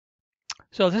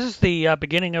So this is the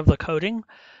beginning of the coding.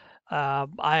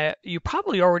 You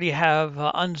probably already have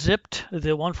unzipped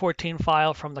the 114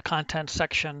 file from the contents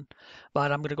section,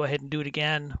 but I'm going to go ahead and do it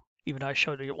again, even though I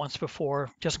showed it once before,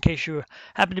 just in case you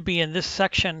happen to be in this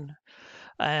section.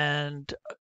 And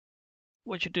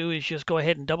what you do is just go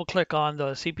ahead and double click on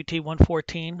the CPT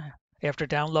 114 after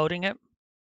downloading it,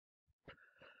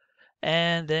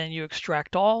 and then you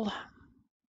extract all.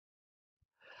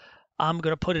 I'm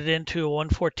going to put it into a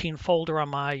 114 folder on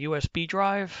my USB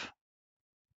drive.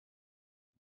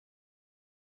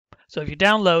 So if you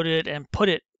download it and put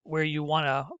it where you want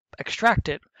to extract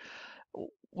it,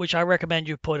 which I recommend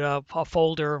you put a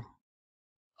folder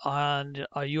on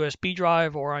a USB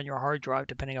drive or on your hard drive,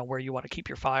 depending on where you want to keep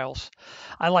your files.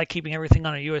 I like keeping everything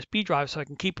on a USB drive so I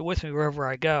can keep it with me wherever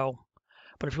I go.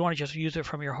 But if you want to just use it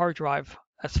from your hard drive,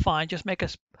 that's fine. Just make a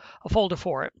folder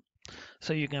for it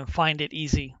so you can find it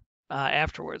easy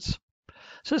afterwards.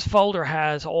 So this folder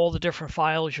has all the different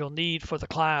files you'll need for the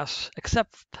class,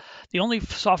 except the only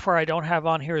software I don't have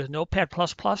on here is Notepad++,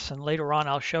 and later on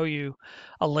I'll show you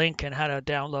a link and how to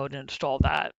download and install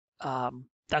that.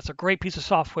 That's a great piece of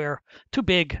software, too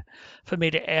big for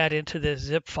me to add into this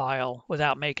zip file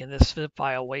without making this zip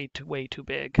file way too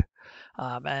big.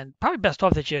 And probably best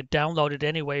off that you download it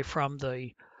anyway from the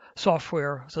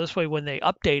software, so this way when they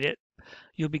update it,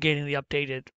 you'll be getting the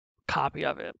updated copy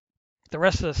of it. The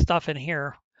rest of the stuff in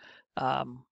here.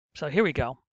 So here we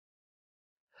go.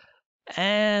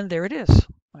 And there it is.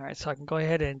 All right, so I can go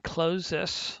ahead and close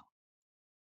this.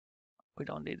 We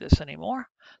don't need this anymore.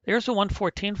 There's the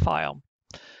 114 file.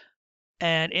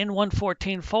 And in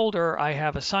 114 folder, I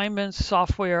have assignments,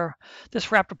 software. This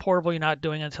Raptor Portable you're not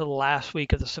doing until the last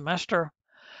week of the semester.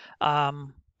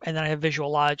 And then I have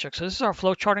Visual Logic. So this is our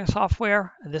flow charting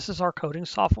software, and this is our coding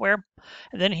software.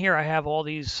 And then here I have all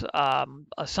these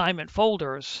assignment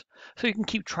folders so you can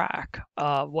keep track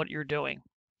of what you're doing.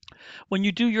 When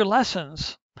you do your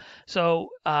lessons,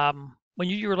 when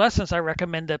you do your lessons, I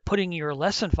recommend that putting your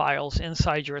lesson files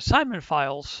inside your assignment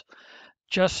files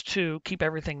just to keep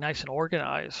everything nice and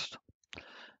organized.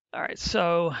 All right,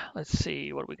 so let's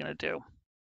see, what are we going to do?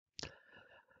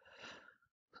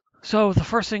 So the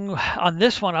first thing on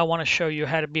this one, I want to show you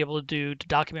how to be able to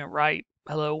document write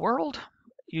hello world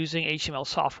using HTML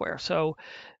software. So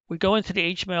we go into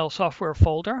the HTML software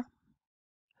folder,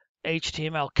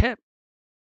 HTMLKit,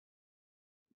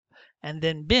 and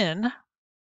then bin,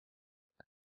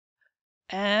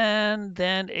 and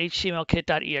then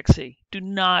HTMLKit.exe. Do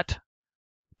not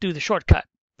do the shortcut.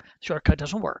 Shortcut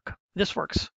doesn't work. This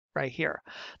works right here.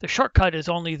 The shortcut is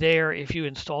only there if you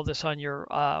install this on your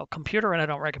computer, and I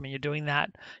don't recommend you doing that.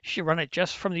 You should run it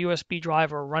just from the USB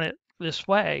drive or run it this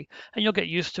way, and you'll get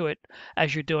used to it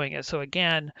as you're doing it. So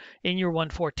again, in your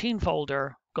 114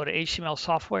 folder, go to HTML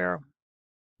software,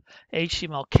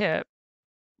 HTMLKit,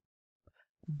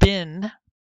 bin,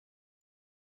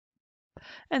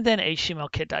 and then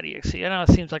HTMLKit.exe. I know it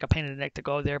seems like a pain in the neck to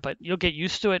go there, but you'll get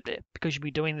used to it because you'll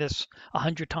be doing this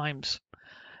 100 times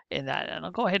in that. And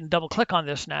I'll go ahead and double click on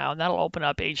this now, and that'll open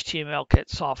up HTMLKit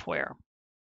software.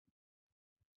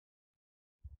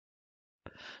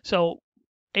 So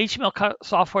HTML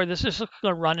software, this is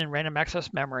going to run in random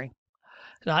access memory.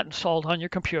 It's not installed on your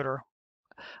computer.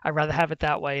 I'd rather have it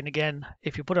that way. And again,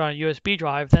 if you put it on a USB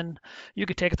drive, then you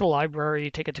could take it to the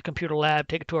library, take it to computer lab,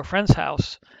 take it to a friend's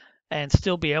house, and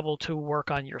still be able to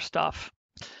work on your stuff.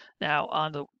 Now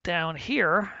on the down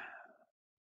here,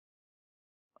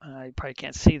 you probably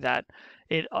can't see that.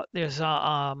 There's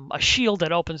a shield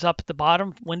that opens up at the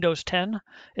bottom. Windows 10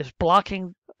 is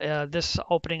blocking this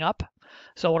opening up.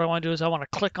 So what I want to do is I want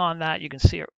to click on that. You can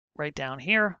see it right down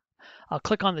here. I'll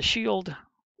click on the shield.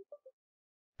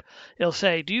 It'll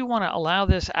say, do you want to allow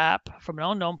this app from an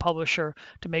unknown publisher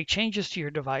to make changes to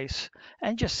your device?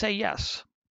 And just say yes.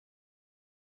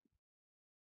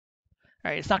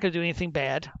 All right, it's not going to do anything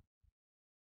bad.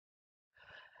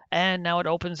 And now it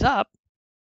opens up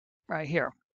right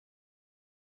here.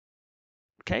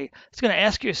 Okay, it's going to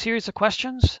ask you a series of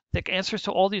questions. The answers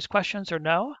to all these questions are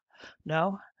no,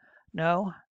 no,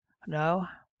 no, no,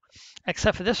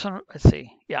 except for this one. Let's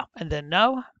see. Yeah, and then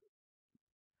no,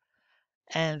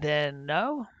 and then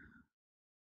no.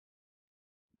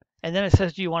 And then it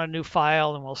says, do you want a new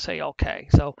file? And we'll say okay.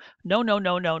 So no, no,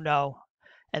 no, no, no,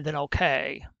 and then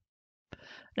okay.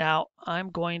 Now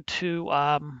I'm going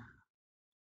to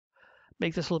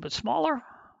make this a little bit smaller.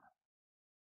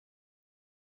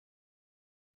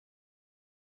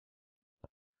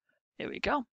 There we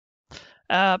go.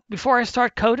 Before I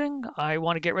start coding, I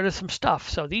want to get rid of some stuff.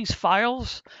 So these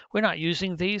files, we're not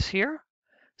using these here.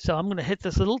 So I'm going to hit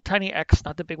this little tiny X,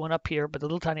 not the big one up here, but the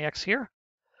little tiny X here.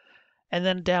 And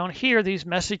then down here, these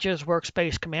messages,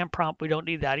 workspace, command prompt, we don't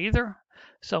need that either.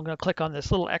 So I'm going to click on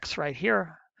this little X right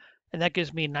here, and that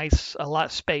gives me a lot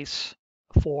of space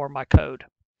for my code.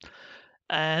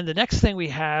 And the next thing we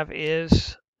have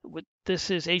is, this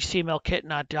is HTMLKit,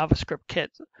 not JavaScript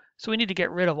kit. So we need to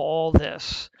get rid of all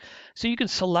this. So you can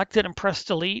select it and press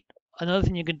delete. Another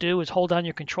thing you can do is hold down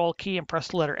your control key and press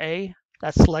the letter A.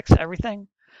 That selects everything.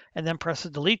 And then press the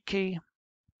delete key,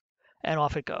 and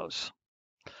off it goes.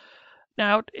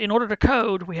 Now, in order to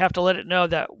code, we have to let it know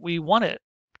that we want it,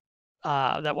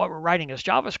 that what we're writing is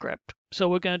JavaScript. So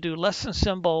we're going to do less than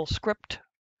symbol script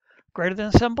greater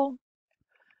than symbol,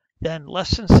 then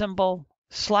less than symbol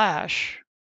slash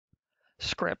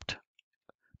script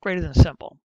greater than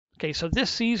symbol. Okay, so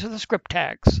these are the script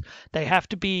tags. They have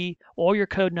to be, all your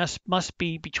code must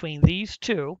be between these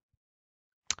two.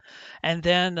 And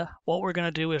then what we're going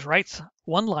to do is write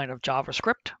one line of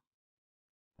JavaScript.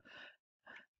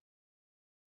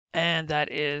 And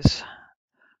that is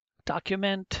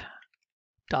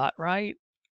document.write.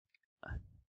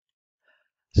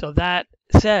 So that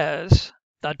says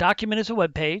the document is a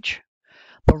web page.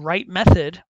 The write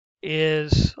method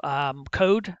is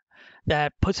code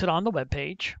that puts it on the web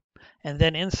page. And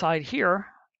then inside here,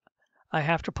 I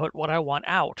have to put what I want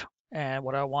out. And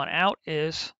what I want out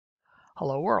is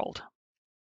hello world.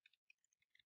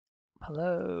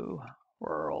 Hello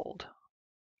world.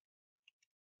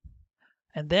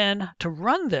 And then to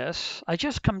run this, I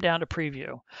just come down to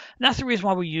preview. And that's the reason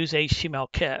why we use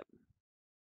HTMLKit.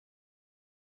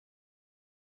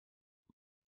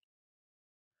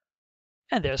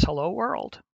 And there's hello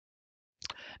world.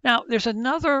 Now, there's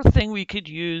another thing we could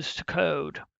use to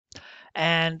code.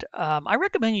 And I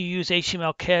recommend you use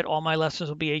HTMLKit. All my lessons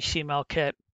will be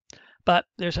HTMLKit. But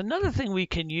there's another thing we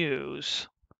can use.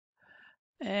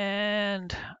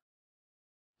 And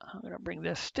I'm going to bring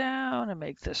this down and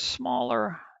make this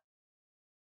smaller.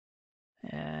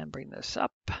 And bring this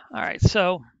up. All right,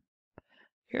 so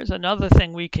here's another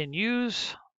thing we can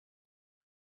use.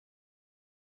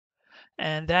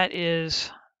 And that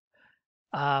is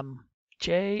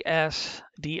JSDO.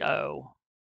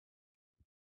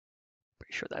 Pretty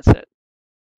sure that's it.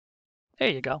 There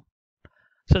you go.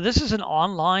 So this is an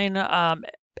online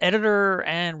editor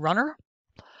and runner.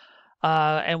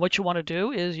 And what you want to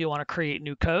do is you want to create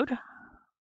new code.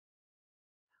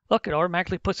 Look, it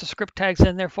automatically puts the script tags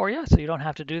in there for you, so you don't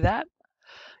have to do that.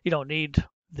 You don't need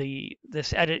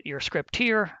this edit your script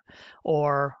here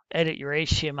or edit your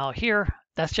HTML here.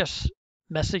 That's just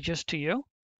messages to you.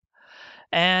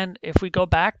 And if we go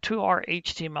back to our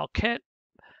HTMLKit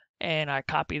and I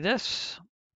copy this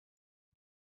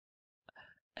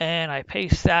and I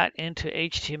paste that into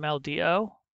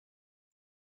HTMLDO.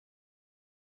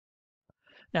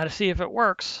 Now to see if it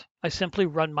works, I simply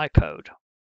run my code.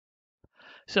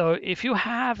 So if you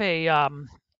have a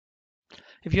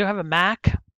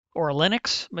Mac or a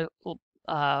Linux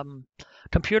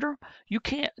computer, you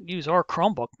can't use, or a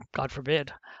Chromebook, God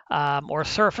forbid, or a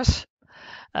Surface.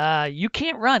 You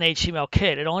can't run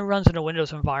HTMLKit. It only runs in a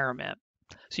Windows environment.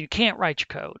 So you can't write your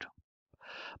code.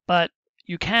 But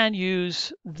you can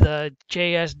use the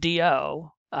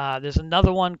JSDO. There's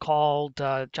another one called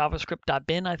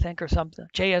javascript.bin, I think, or something,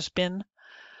 JSBin.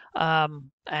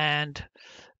 And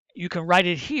you can write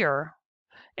it here.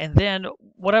 And then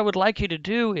what I would like you to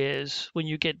do is, when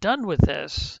you get done with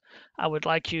this, I would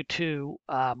like you to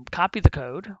copy the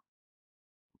code,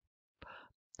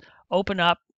 open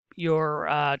up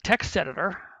your text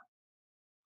editor,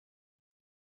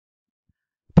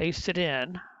 paste it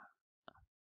in,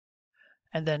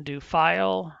 and then do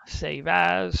File, Save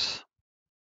As,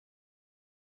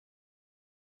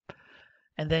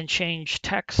 and then change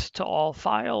text to all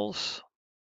files.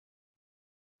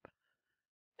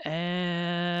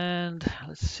 And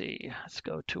let's see, let's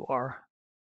go to our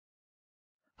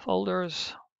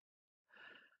folders.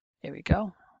 Here we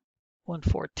go.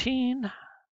 114,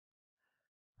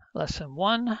 lesson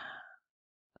 1.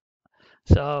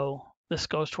 So this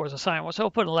goes towards assignment. So I'll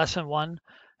put in lesson 1,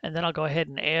 and then I'll go ahead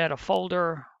and add a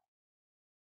folder.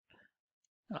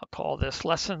 I'll call this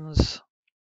lessons.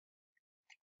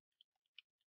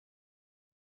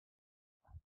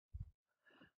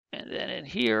 And then in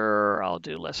here, I'll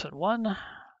do lesson 1.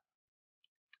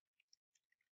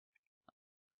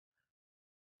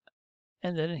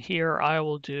 And then here I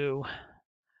will do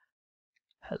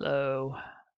hello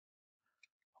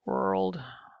world.html.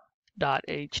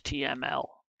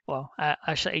 Well,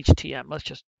 actually HTML. Let's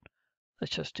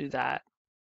just do that.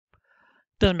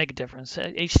 Doesn't make a difference.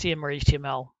 HTML or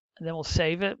HTML. And then we'll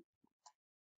save it.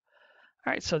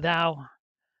 All right, so now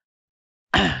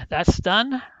that's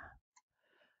done.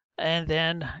 And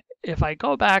then if I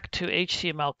go back to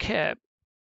HTMLKit,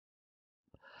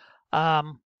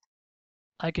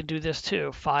 I can do this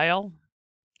too. File,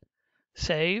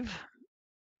 save.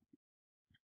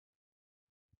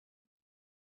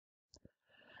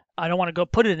 I don't want to go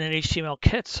put it in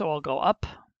HTMLKit, so I'll go up,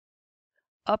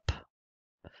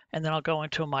 and then I'll go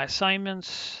into my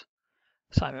assignments,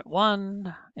 assignment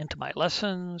 1, into my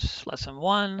lessons, lesson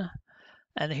 1,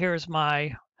 and here's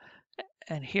my,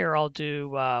 and here I'll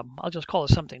do, I'll just call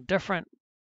it something different,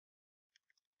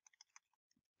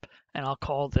 and I'll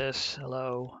call this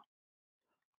Hello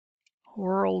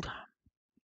World,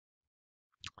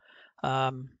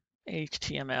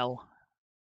 HTML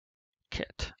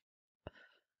Kit.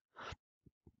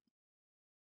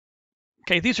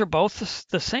 Okay, these are both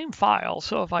the same file,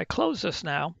 so if I close this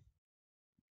now,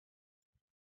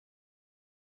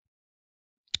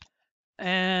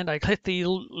 and I click the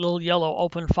little yellow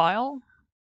open file,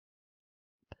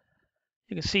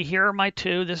 you can see here are my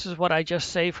two. This is what I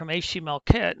just saved from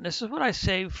HTMLKit, and this is what I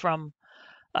saved from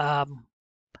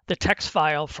the text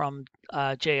file from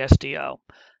JSDO.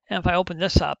 And if I open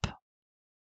this up,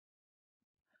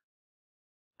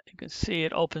 you can see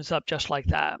it opens up just like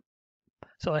that.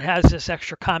 So it has this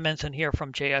extra comments in here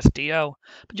from JSDO,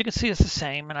 but you can see it's the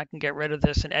same, and I can get rid of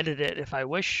this and edit it if I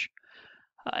wish,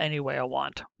 any way I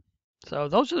want. So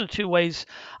those are the two ways.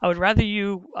 I would rather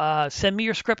you send me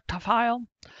your script file,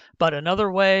 but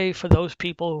another way for those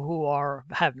people who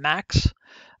have Macs,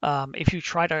 if you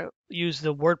try to use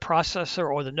the word processor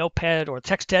or the notepad or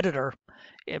text editor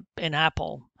in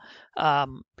Apple,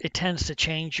 it tends to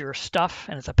change your stuff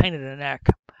and it's a pain in the neck.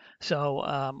 So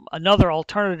another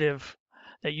alternative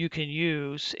that you can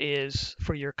use is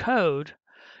for your code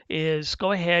is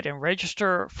go ahead and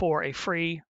register for a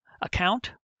free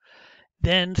account,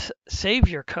 then save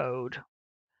your code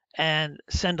and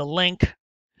send a link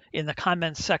in the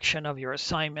comments section of your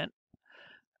assignment.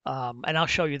 And I'll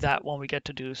show you that when we get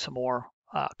to do some more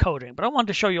coding. But I wanted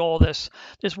to show you all this.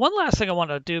 There's one last thing I want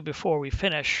to do before we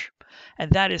finish, and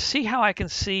that is see how I can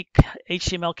see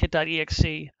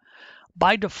HTMLKit.exe.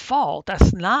 By default,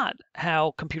 that's not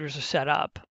how computers are set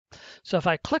up. So if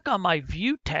I click on my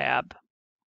View tab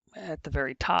at the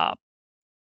very top,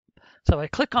 so if I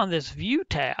click on this View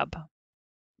tab,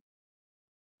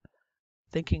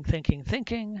 thinking.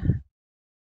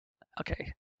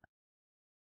 Okay.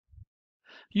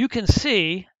 You can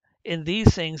see in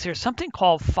these things, there's something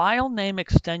called file name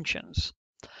extensions.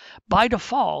 By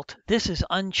default, this is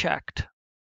unchecked,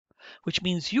 which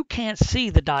means you can't see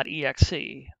the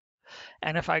 .exe.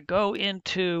 And if I go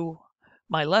into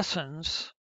my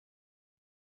lessons,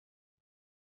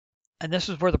 and this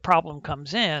is where the problem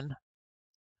comes in,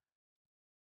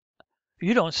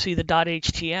 you don't see the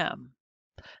 .htm.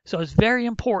 So it's very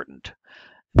important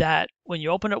that when you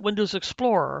open up Windows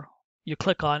Explorer, you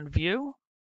click on View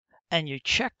and you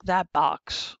check that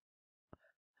box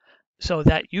so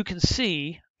that you can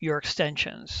see your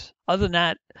extensions. Other than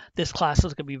that, this class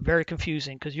is going to be very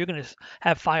confusing because you're going to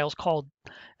have files called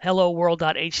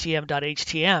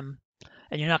hello-world.htm.htm,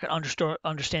 and you're not going to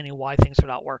understanding why things are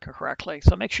not working correctly.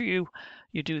 So make sure you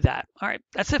do that. All right,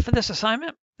 that's it for this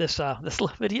assignment, this little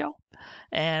video,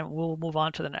 and we'll move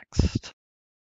on to the next.